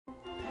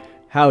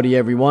Howdy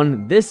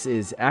everyone, this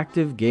is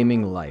Active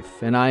Gaming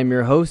Life, and I am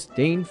your host,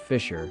 Dane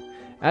Fisher.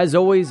 As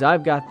always,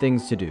 I've got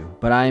things to do,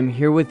 but I am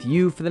here with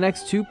you for the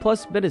next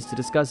 2+ minutes to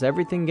discuss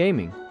everything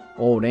gaming,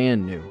 old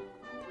and new.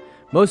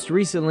 Most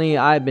recently,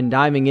 I've been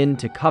diving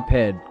into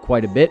Cuphead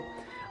quite a bit.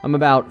 I'm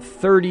about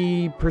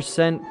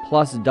 30%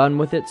 plus done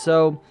with it,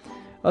 so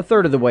a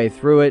third of the way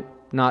through it,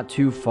 not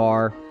too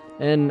far,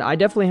 and I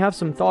definitely have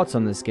some thoughts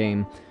on this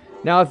game.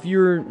 Now, if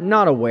you're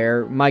not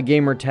aware, my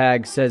gamer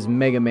tag says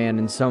Mega Man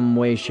in some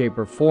way, shape,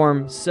 or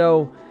form,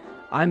 so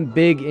I'm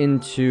big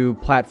into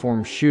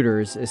platform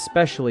shooters,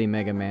 especially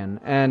Mega Man,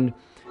 and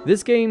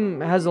this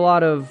game has a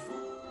lot of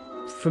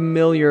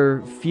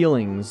familiar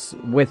feelings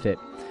with it.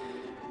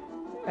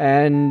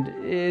 And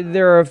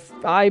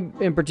I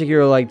in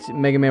particular liked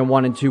Mega Man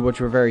 1 and 2, which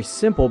were very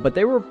simple, but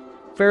they were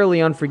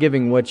fairly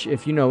unforgiving, which,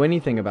 if you know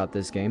anything about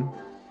this game,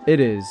 it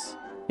is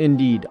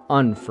indeed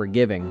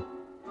unforgiving.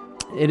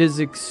 It is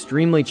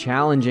extremely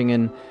challenging,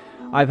 and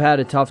I've had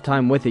a tough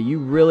time with it. You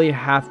really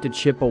have to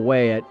chip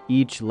away at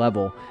each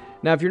level.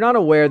 Now, if you're not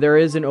aware, there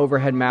is an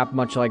overhead map,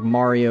 much like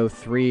Mario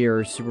 3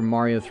 or Super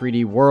Mario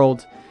 3D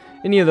World,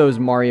 any of those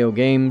Mario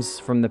games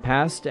from the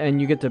past, and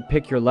you get to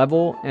pick your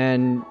level,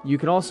 and you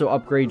can also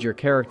upgrade your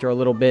character a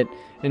little bit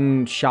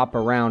and shop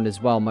around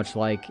as well, much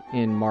like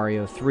in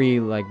Mario 3,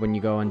 like when you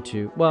go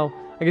into, well,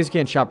 I guess you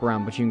can't shop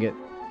around, but you can get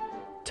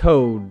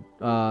Toad,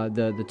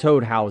 the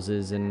Toad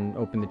houses and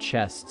open the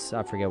chests.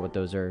 I forget what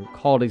those are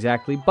called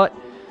exactly, but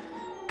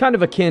kind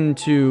of akin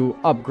to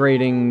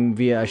upgrading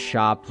via a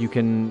shop. You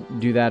can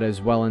do that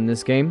as well in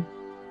this game.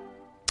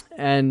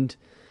 And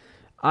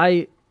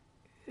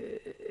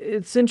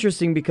it's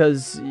interesting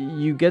because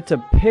you get to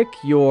pick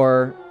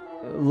your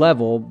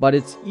level, but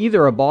it's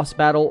either a boss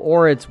battle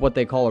or it's what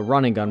they call a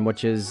run and gun,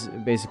 which is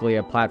basically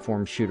a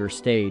platform shooter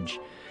stage.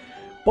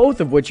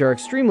 Both of which are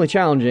extremely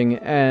challenging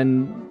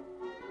and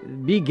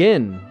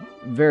begin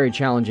very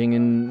challenging,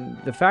 and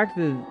the fact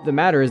of the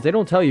matter is they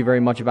don't tell you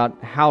very much about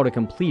how to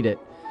complete it.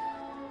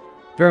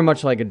 Very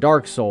much like a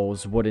Dark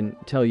Souls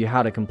wouldn't tell you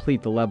how to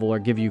complete the level or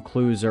give you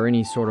clues or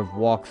any sort of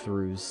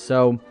walkthroughs.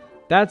 So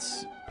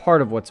that's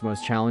part of what's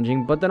most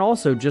challenging, but then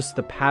also just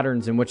the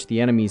patterns in which the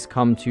enemies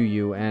come to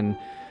you and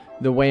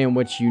the way in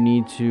which you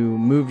need to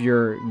move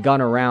your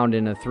gun around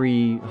in a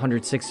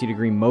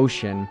 360-degree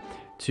motion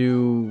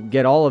to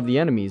get all of the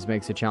enemies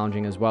makes it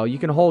challenging as well. You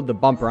can hold the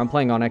bumper, I'm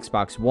playing on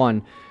Xbox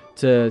One,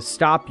 to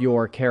stop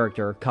your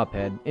character,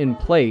 Cuphead, in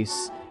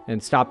place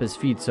and stop his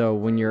feet, so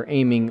when you're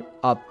aiming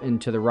up and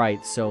to the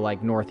right, so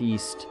like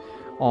northeast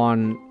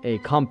on a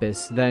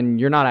compass, then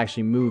you're not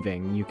actually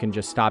moving. You can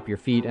just stop your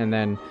feet, and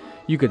then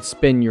you could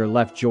spin your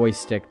left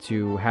joystick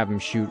to have him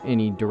shoot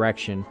any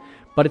direction.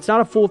 But it's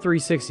not a full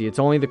 360, it's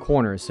only the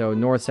corners, so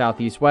north, south,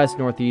 east, west,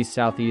 northeast,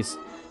 southeast,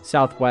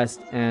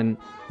 southwest, and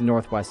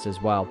northwest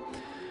as well.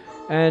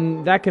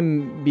 And that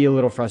can be a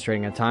little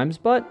frustrating at times,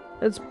 but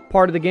it's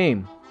part of the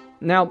game.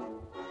 Now,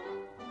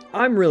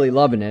 I'm really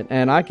loving it,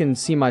 and I can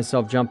see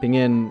myself jumping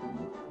in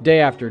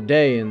day after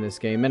day in this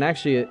game. And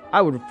actually,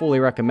 I would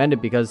fully recommend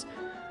it because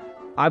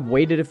I've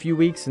waited a few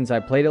weeks since I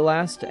played it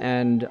last,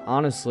 and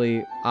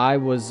honestly, I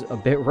was a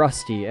bit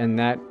rusty, and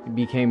that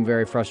became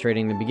very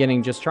frustrating in the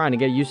beginning, just trying to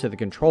get used to the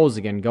controls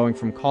again. Going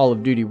from Call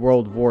of Duty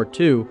World War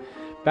II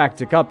back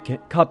to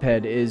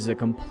Cuphead is a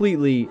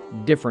completely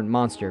different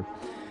monster.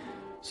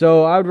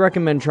 So I would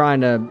recommend trying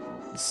to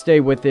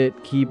stay with it,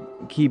 keep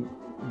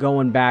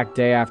going back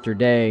day after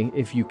day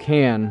if you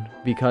can,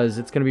 because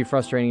it's going to be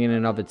frustrating in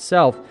and of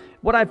itself.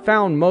 What I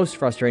found most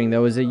frustrating,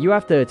 though, is that you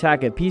have to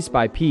attack it piece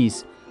by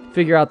piece,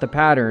 figure out the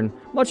pattern,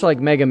 much like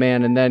Mega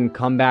Man, and then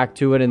come back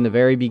to it in the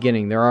very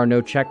beginning. There are no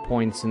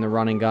checkpoints in the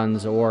running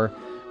guns or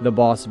the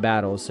boss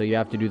battles, so you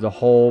have to do the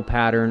whole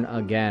pattern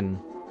again.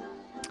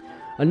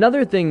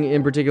 Another thing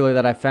in particular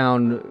that I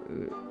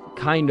found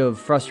kind of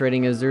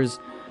frustrating is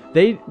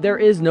there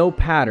is no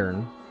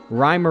pattern,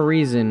 rhyme or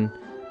reason,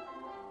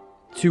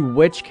 to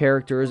which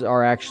characters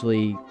are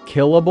actually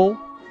killable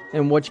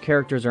and which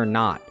characters are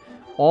not.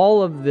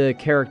 All of the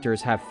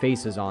characters have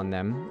faces on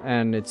them,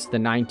 and it's the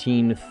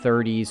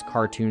 1930s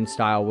cartoon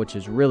style, which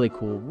is really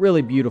cool,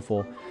 really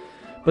beautiful.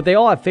 But they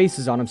all have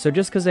faces on them, so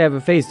just because they have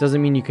a face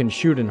doesn't mean you can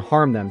shoot and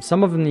harm them.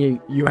 Some of them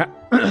you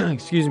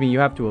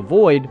have to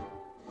avoid,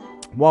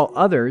 while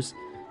others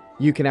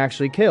you can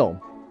actually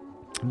kill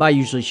by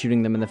usually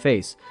shooting them in the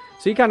face.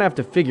 So you kind of have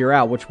to figure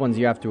out which ones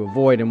you have to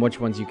avoid and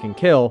which ones you can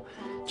kill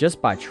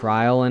just by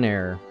trial and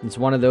error. It's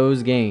one of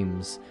those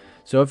games.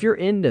 So if you're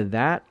into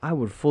that, I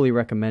would fully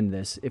recommend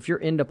this. If you're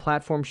into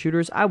platform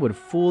shooters, I would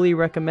fully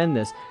recommend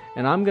this.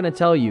 And I'm going to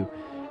tell you,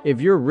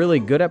 if you're really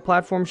good at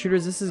platform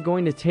shooters, this is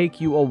going to take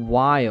you a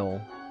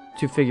while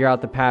to figure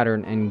out the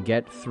pattern and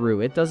get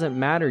through. It doesn't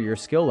matter your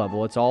skill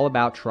level. It's all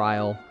about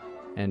trial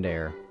and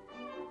error.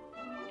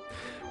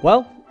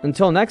 Well,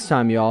 until next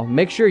time, y'all,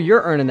 make sure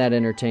you're earning that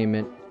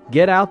entertainment.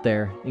 Get out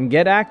there and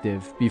get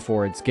active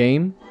before it's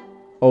game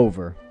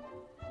over.